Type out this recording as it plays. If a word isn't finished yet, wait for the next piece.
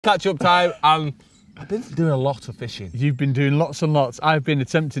Catch up time, and I've been doing a lot of fishing. You've been doing lots and lots. I've been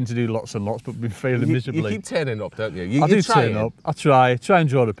attempting to do lots and lots, but been failing miserably. You keep turning up, don't you? I do turn up. I try and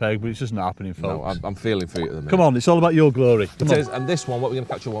draw the peg, but it's just not happening, folks. No, I'm feeling for you at the minute. Come on, it's all about your glory. Come on. And this one, what we're going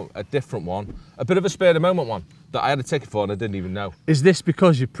to catch up on, a different one, a bit of a spur of the moment one that I had a ticket for and I didn't even know. Is this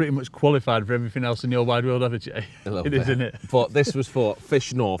because you're pretty much qualified for everything else in your wide world, haven't you? It is, isn't it? But this was for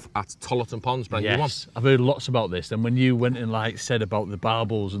Fish North at Tollerton Ponds, brand new one. Yes, I've heard lots about this. And when you went and said about the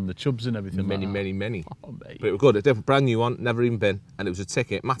barbels and the chubs and everything, many. Oh, mate. But it was good. A different, brand new one, never even been, and it was a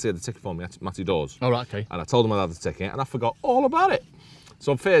ticket. Matty had the ticket for me, Matty Dawes. Oh, right, okay. And I told him I had the ticket, and I forgot all about it.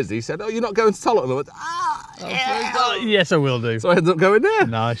 So on Thursday, he said, "Oh, you're not going to Tollerton?" I went, yes, I will do. So I ended up going there.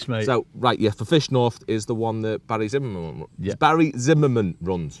 Nice, mate. So, right, yeah, for Fish North is the one that Barry Zimmerman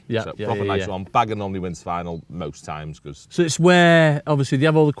runs. Yeah, so proper nice one. Bagger normally wins final most times. So it's where, obviously, they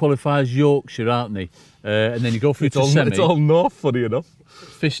have all the qualifiers Yorkshire, aren't they? And then you go through to semi. It's all north, funny enough.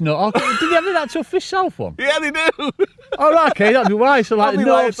 Fish North. Oh, did they have that to a Fish South one? Yeah, they do. Oh, right, okay, that'd be why. So like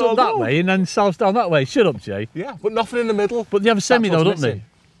north's up that way and then south's down that way. Shut up, Jay. Yeah, but nothing in the middle. But they have a semi though, don't they?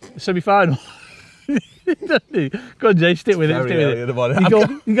 A semi-final. Go on, Jay, stick with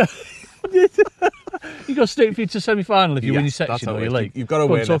it. You go straight through to semi-final if you win your section or your lake. You've got to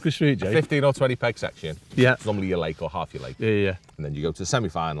win talk us through it, Jay. 15 or 20 peg section. Yeah. It's normally your lake or half your lake. Yeah. And then you go to the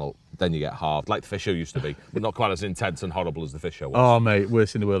semi-final, then you get halved, like the Fish Show used to be, but not quite as intense and horrible as the Fish Show was. Oh, mate,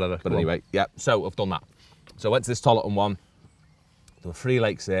 worst in the world ever. But anyway, yeah, so I've done that. So I went to this Tollerton one. There were 3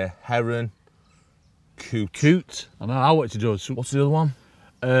 lakes there, Heron, Coot. I know, I wanted to do it. What's the other one?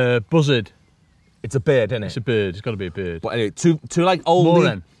 Buzzard. It's a bird, isn't it? It's a bird, it's got to be a bird. But anyway, two like old...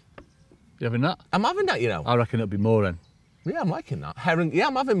 Moorhen. You having that? I'm having that, you know. I reckon it'll be Moorhen. Yeah, I'm liking that. Heron, yeah,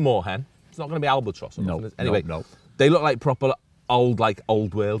 I'm having Moorhen. It's not going to be albatross or nothing. Anyway, no. They look like proper old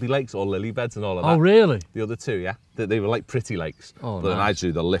worldy lakes or lily beds and all of that. Oh, really? The other two, yeah. They were like pretty lakes. Oh, but nice. then I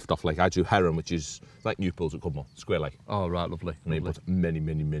drew the lift off lake. I drew Heron, which is like New Pools at Cudmore, Square Lake. Oh, right, lovely. And they put many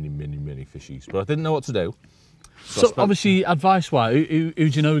fishies. But I didn't know what to do. So obviously, advice-wise, who do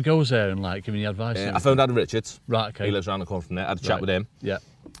you know who goes there and like giving you advice? I phoned Adam Richards. Right, okay. He lives around the corner from there. I had a chat with him. Yeah.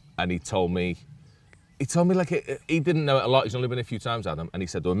 And he told me like he didn't know it a lot. He's only been a few times, Adam. And he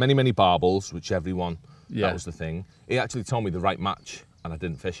said there were many barbels, which everyone, that was the thing. He actually told me the right match and I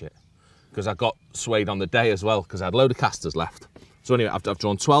didn't fish it. Because I got swayed on the day as well because I had a load of casters left. So anyway, I've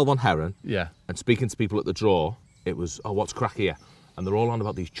drawn 12 on Heron. Yeah. And speaking to people at the draw, it was, oh, what's crack here? And they're all on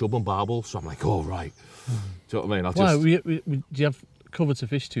about these chub and barbels. So I'm like, oh, right. Do you know what I mean? Do you have cover to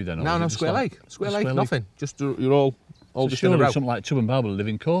fish to then? No, Square Lake. Square Lake, nothing. Just you're all just in a row. Something like chub and barbel live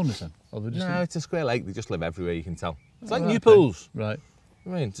in corners then? No, it's a Square Lake. They just live everywhere, you can tell. It's like New Pools. Right. I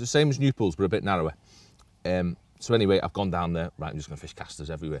mean, it's the same as New Pools, but a bit narrower. So anyway, I've gone down there. Right, I'm just going to fish casters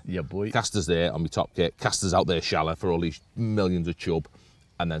everywhere. Yeah, boy. Casters there on my top kit. Casters out there shallow for all these millions of chub.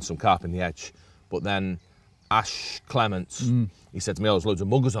 And then some carp in the edge. But then Ash Clements, he said to me, oh, there's loads of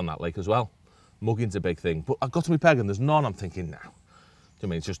muggers on that lake as well. Mugging's a big thing. But I got to my peg and there's none. I'm thinking, no. Do you know what I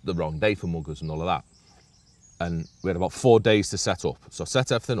mean? It's just the wrong day for muggers and all of that. And we had about 4 days to set up. So I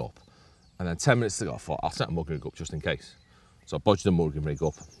set everything up. And then 10 minutes to go, I thought, I'll set a mugging rig up just in case. So I bodged the mugging rig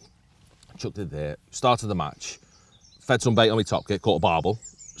up, chucked it there, started the match, fed some bait on my top kit, caught a barbel.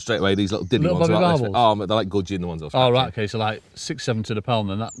 Straight away, these little dinny ones. Oh, they're like gudgeon, the ones I was catching. Right, okay, so like 6, 7 to the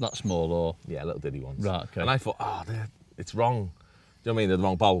pound, then that small, or? Yeah, little dinny ones. Right, okay. And I thought, it's wrong. Do you know what I mean? They're the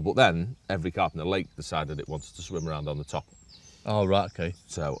wrong barbel. But then, every carp in the lake decided it wanted to swim around on the top. Oh, right, okay.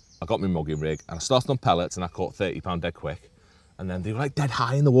 So I got my mugging rig, and I started on pellets, and I caught 30 pound dead quick. And then they were like dead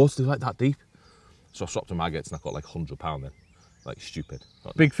high in the water, they were like that deep. So I swapped to maggots, and I caught like 100 pound then. Like stupid.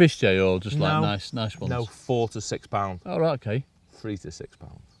 Big fish, Jay, or just like nice ones? No, 4 to 6 pound. Oh, right, okay. 3 to 6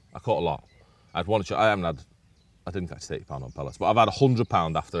 pound. I caught a lot. I had one shot. I didn't catch 30 pound on pellets, but I've had 100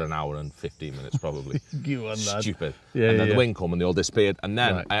 pound after an hour and 15 minutes probably. You and that. Stupid. Yeah, and then the wind come and they all disappeared. And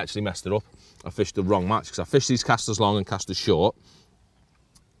then right. I actually messed it up. I fished the wrong match because I fished these casters long and casters short.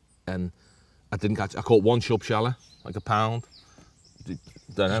 And I didn't catch. I caught one shub shallow, like a pound.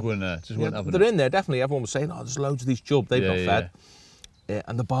 Don't know. Just weren't having they're in there definitely. Everyone was saying, "Oh, there's loads of these chub. They've got fed." Yeah,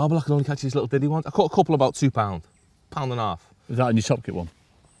 and the barbel, I could only catch these little diddy ones. I caught a couple about £2, £1.5. Was that in your top kit one,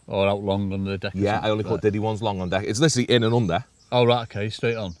 or out long on the deck? Yeah, I only caught diddy ones long on deck. It's literally in and under. Oh right, okay,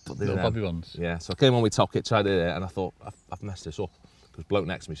 straight on. But little bobby ones. Yeah, so I came on with top kit, tried it there, and I thought I've messed this up because bloke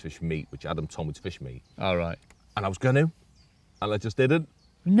next to me's fishing meat, which Adam told me to fish meat. All right. And I was going to, and I just didn't.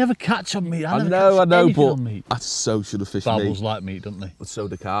 We never catch on meat. I know, but I so should have fished meat. Barbels like meat, don't they? But so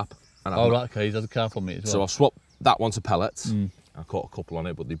do carp. And right, okay, he's had a carp on meat as well. So I swapped that one to pellets. I caught a couple on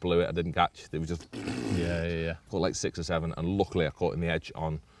it, but they blew it. I didn't catch. They were just... Yeah. Caught like 6 or 7, and luckily I caught in the edge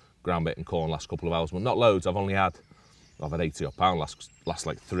on ground bait and corn last couple of hours. But not loads. I've only had I've had 80 odd pound last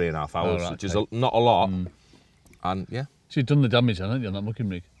like 3.5 hours, right, which is not a lot. And yeah. So you've done the damage, haven't you, on that mucking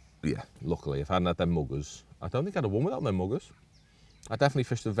rig? Yeah, luckily, if I hadn't had them muggers, I don't think I'd have won without them muggers. I definitely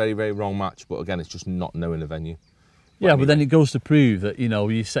fished a very, very wrong match, but again, it's just not knowing the venue. Yeah, but then it goes to prove that, you know,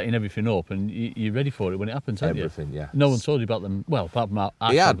 you're setting everything up and you're ready for it when it happens, aren't you? Everything, yeah. No one told you about them, well, apart from Ash,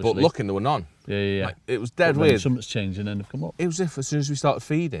 Yeah, obviously. but looking, there were none. Yeah. Like, it was dead But then weird. something's changed and then they've come up. It was as if as soon as we started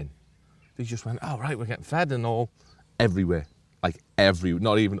feeding, they just went, oh, right, we're getting fed and all everywhere. Like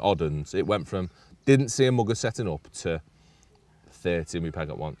not even odd uns. It went from, didn't see a mugger setting up to 30 and we peg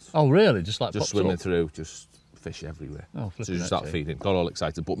at once. Oh, really? Just like just swimming through, just fish everywhere. Oh, so you start feeding, got all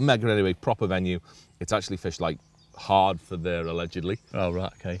excited. But mega anyway, proper venue. It's actually fished like hard for there allegedly. Oh,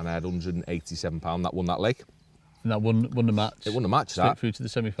 right, okay. And I had £187 that won that lake. And that won the match? It won the match, Straight through to the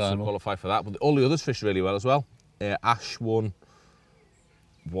semi-final. So qualify for that. But all the others fished really well as well. Ash won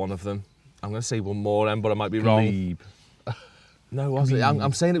one of them. I'm going to say one more end, but I might be wrong. No, was it?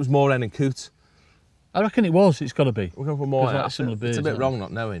 I'm saying it was more end and coot. I reckon it was. It's got to be. We're going for more. Like similar birds, it's a bit wrong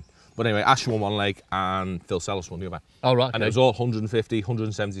not knowing. But anyway, Ash won one leg and Phil Sellis won the other. Oh, right. Okay. And it was all 150,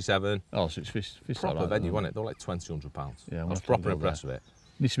 177. Oh, so it's fish proper like venue, wasn't it? They were like £2,200. Yeah, I was proper impressed with it.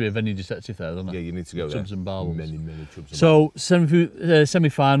 Needs to be a venue detective there, doesn't it? Yeah, you need to go Chubs there. and barbels. Many chubs and So,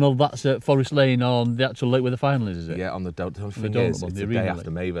 semi-final, that's at Forest Lane on the actual lake where the final is it? Yeah, on the only thing donut is, one, it's the the day arena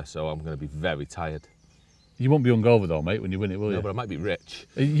after Maver, so I'm going to be very tired. You won't be hungover though, mate, when you win it, will you? No, but I might be rich.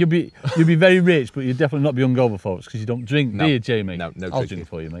 You'll be very rich, but you'll definitely not be hungover, folks, because you don't drink, do you, Jamie? No I'll drinking. drink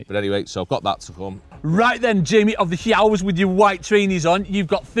for you, mate. But anyway, so I've got that to come. Right then, Jamie of the Hughes with your white trainees on. You've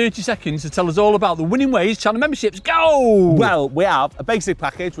got 30 seconds to tell us all about the Winning Ways channel memberships. Go! Well, we have a basic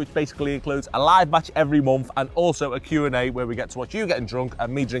package, which basically includes a live match every month and also a Q&A where we get to watch you getting drunk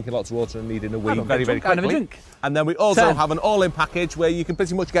and me drinking lots of water and needing a wee very quickly. Kind of a drink. And then we also have an all-in package where you can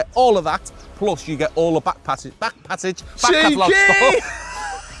pretty much get all of that, plus you get all the back catalogue stuff.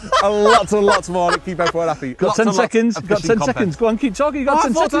 And lots more. Keep everyone happy. Got 10 seconds. Got 10 seconds. Go on, keep talking. You got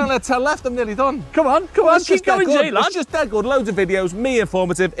 10 seconds. I thought 10 left. I'm nearly done. Come on. Keep going, Jay, lad. It's just dead good. Loads of videos. Me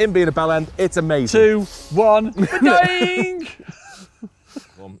informative. Him being a bell end. It's amazing. 2, 1. We're going.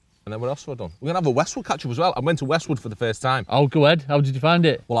 And then what else have I done? We're going to have a Westwood catch-up as well. I went to Westwood for the first time. Oh, go ahead. How did you find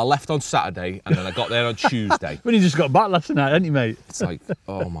it? Well, I left on Saturday and then I got there on Tuesday. When you just got back last night, didn't you, mate? It's like,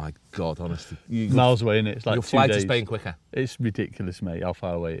 oh my God, honestly. Miles away, innit? It's like your 2 flight days. to Spain quicker. It's ridiculous, mate, how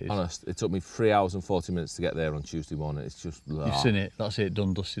far away it is. Honest, it took me 3 hours and 40 minutes to get there on Tuesday morning. It's just... You've seen it. That's it,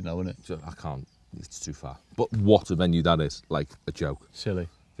 done dusted now, isn't it? I can't. It's too far. But what a venue that is. Like a joke. Silly.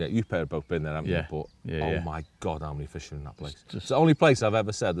 Yeah, you've both been there, haven't Yeah. you? But Yeah. My God, how many fish are in that place? Just- It's the only place I've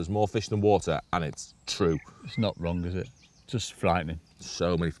ever said there's more fish than water, and it's true. It's not wrong, is it? Just frightening.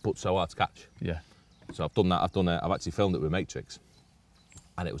 So many, but so hard to catch. Yeah. So I've done that. I've actually filmed it with Matrix,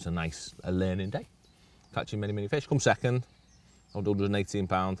 and it was a learning day, catching many fish. Come second, I had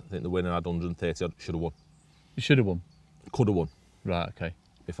 £118. I think the winner had 130. I should have won. You should have won. Could have won Right, okay.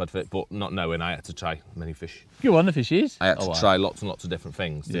 if I'd fit, but not knowing I had to try many fish. Go on, the fishies. I had to try lots and lots of different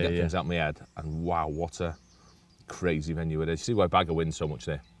things to Yeah, get yeah. things out of my head. And wow, what a crazy venue it is. You see why Bagger wins so much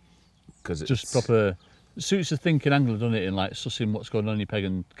there? Because it's Just proper... Suits the thinking angler, doesn't it, in like sussing what's going on in your peg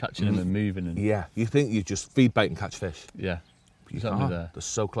and catching them and moving. And Yeah, you think you just feed bait and catch fish. yeah. You Exactly can't. there. They're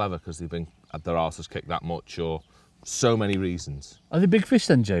so clever because they've been had their arses kicked that much, or so many reasons. Are they big fish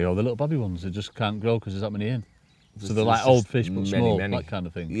then, Jay, or the little babby ones that just can't grow because there's that many in? So they're There's like just old fish but small, many. that kind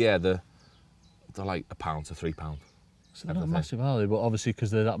of thing. Yeah, they're like £1 to £3. So they're not massive, are they? But obviously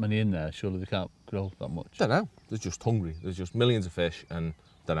because there are that many in there, surely they can't grow that much. Don't know. They're just hungry. There's just millions of fish, and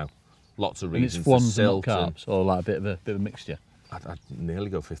don't know. Lots of And reasons. it's swans and not Silt and- carps, or like a bit of a mixture. I'd nearly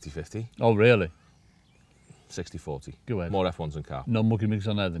go 50-50, Oh, really? 60-40. Go ahead. More F1s than carp. No mugging rigs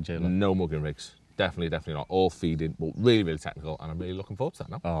on there then, Jay? No mugging rigs. Definitely not. All feeding, but really technical, and I'm really looking forward to that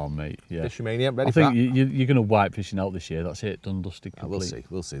now. Oh, mate, yeah. Fishmania, ready I for think that? you're going to wipe fishing out this year. That's it, done, dusted, complete.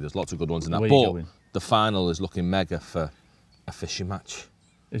 We'll see. There's lots of good ones in that. Where you But going? the final is looking mega for a fishing match.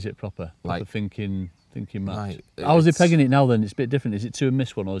 Is it proper? Like- Thinking match. Like, How's he it's- pegging it now then? It's a bit different. Is it 2 and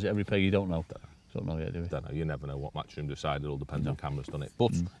miss one, or is it every peg you don't know? Don't know yet, do we? Don't know. You never know what matchroom decided. It all depends on cameras, doesn't it?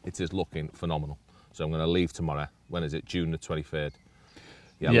 But it is looking phenomenal. So I'm going to leave tomorrow. When is it? June the 23rd.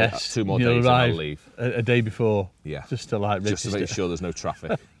 Yeah, Yes. 2 more You'll days and I'll arrive leave. a day before. Yeah. Just to like Just to register. make sure there's no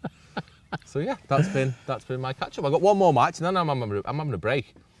traffic. So yeah, that's been my catch up. I've got one more match and then I'm having a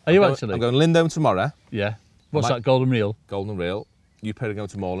break. Are you I'm actually? going Lindome tomorrow. Yeah. What's Might- that, golden reel? Golden Reel. You pair are going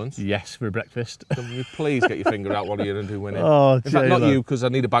to Morelands. Yes, for breakfast. Can you please get your finger out while you're going to do winning? Oh, in fact, not J-Lo. you, because I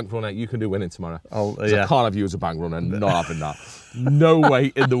need a bank runner. You can do winning tomorrow. Oh, 'Cause yeah. I can't have you as a bank runner. Not having that. No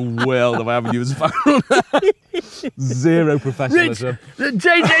way in the world am I having you as a bank runner. Zero professionalism.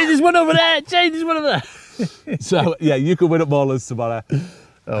 Jay, there's one over there. Jay, there's one over there. So, yeah, you can win at Moorlands tomorrow.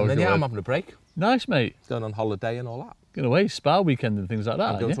 Oh, and then, yeah, I'm having a break. Nice, mate. Going on holiday and all that. Going away, spa weekend and things like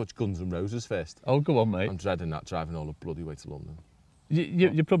that, I'm going to watch Guns N' Roses first. Oh, go on, mate. I'm dreading that, driving all the bloody way to London.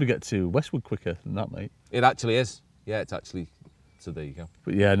 You probably get to Westwood quicker than that, mate. It actually is. Yeah, it's actually... So there you go.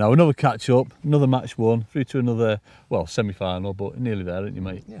 But yeah, no, another catch-up, another match won, through to another, well, semi-final, but nearly there, aren't you,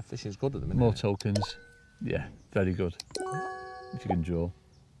 mate? Yeah, fishing's good at the minute. More tokens. Yeah, very good. If you can draw.